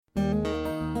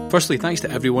Firstly, thanks to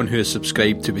everyone who has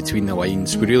subscribed to Between the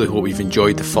Lines. We really hope you've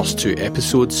enjoyed the first 2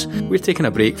 episodes. We're taking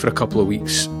a break for a couple of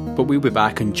weeks, but we'll be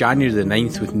back on January the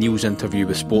 9th with Neil's interview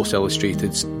with Sports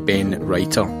Illustrated's Ben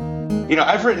Reiter. You know,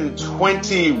 I've written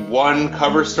 21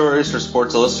 cover stories for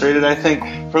Sports Illustrated, I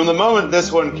think. From the moment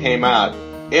this one came out,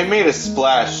 it made a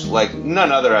splash like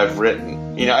none other I've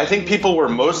written. You know, I think people were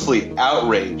mostly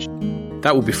outraged.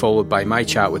 That will be followed by my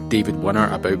chat with David Winner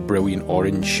about Brilliant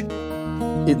Orange.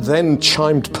 It then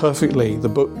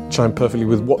the book chimed perfectly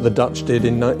with what the Dutch did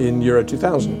in Euro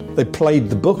 2000. They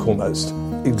played the book almost.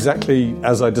 Exactly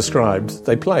as I described,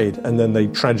 they played, and then they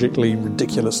tragically,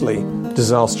 ridiculously,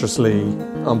 disastrously,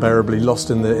 unbearably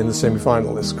lost in the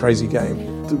semi-final, this crazy game.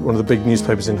 One of the big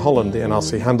newspapers in Holland, the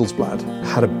NRC Handelsblad,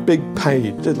 had a big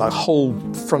page, did like a whole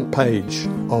front page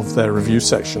of their review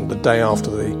section the day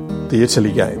after the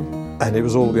Italy game. And it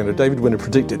was all, David Winner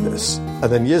predicted this. And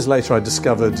then years later I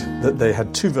discovered that they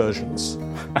had 2 versions.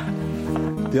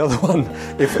 The other one,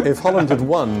 if Holland had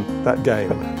won that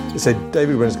game, it said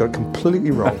David Winner's got it completely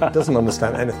wrong, doesn't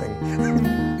understand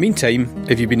anything. Meantime,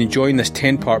 if you've been enjoying this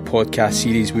 10-part podcast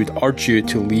series, we would urge you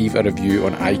to leave a review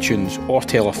on iTunes or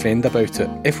tell a friend about it.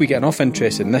 If we get enough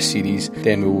interest in this series,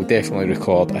 then we will definitely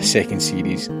record a second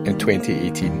series in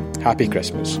 2018. Happy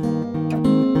Christmas.